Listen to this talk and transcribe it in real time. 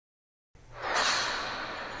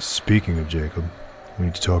Speaking of Jacob, we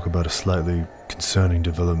need to talk about a slightly concerning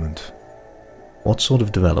development. What sort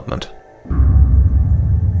of development?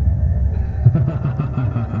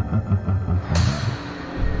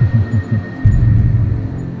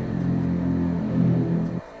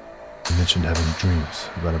 You mentioned having dreams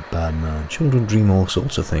about a bad man. Children dream all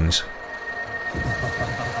sorts of things.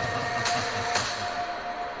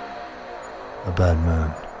 A bad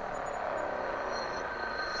man.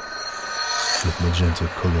 With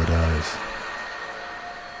magenta-colored eyes.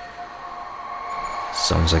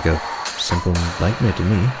 Sounds like a simple nightmare to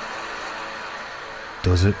me.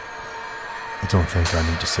 Does it? I don't think I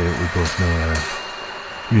need to say it, we both know Aaron.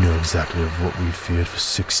 You know exactly of what we feared for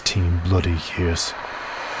 16 bloody years.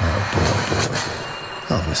 Oh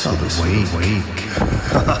boy. I was weak.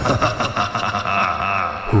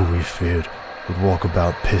 Who we feared would walk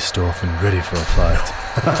about pissed off and ready for a fight.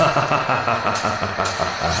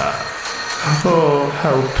 Oh,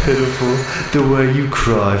 how pitiful the way you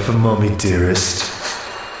cry for Mommy dearest.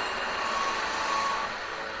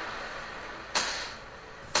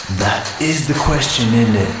 That is the question,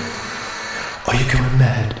 isn't it? Are you going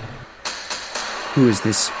mad? Who is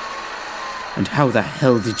this? And how the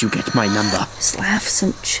hell did you get my number? His laugh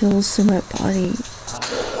sent chills through my body.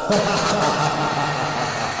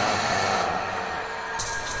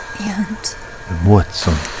 And what,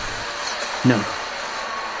 son? No.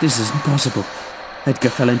 This is impossible. Edgar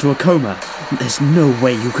fell into a coma. There's no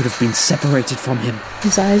way you could have been separated from him.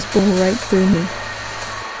 His eyes bore right through me.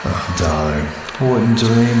 Oh, darling. Wouldn't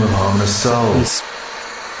dream of harming a soul. He's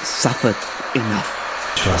suffered enough.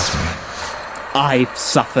 Trust me. I've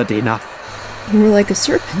suffered enough. You were like a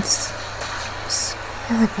serpent's. Those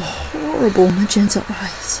horrible, horrible magenta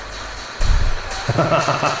eyes.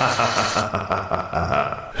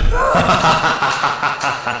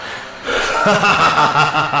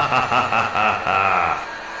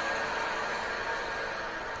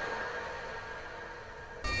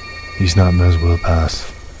 He's not Meswell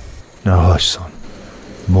Pass. Now hush, son.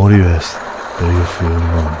 The more you rest, the better you'll feel in the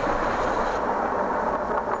morning.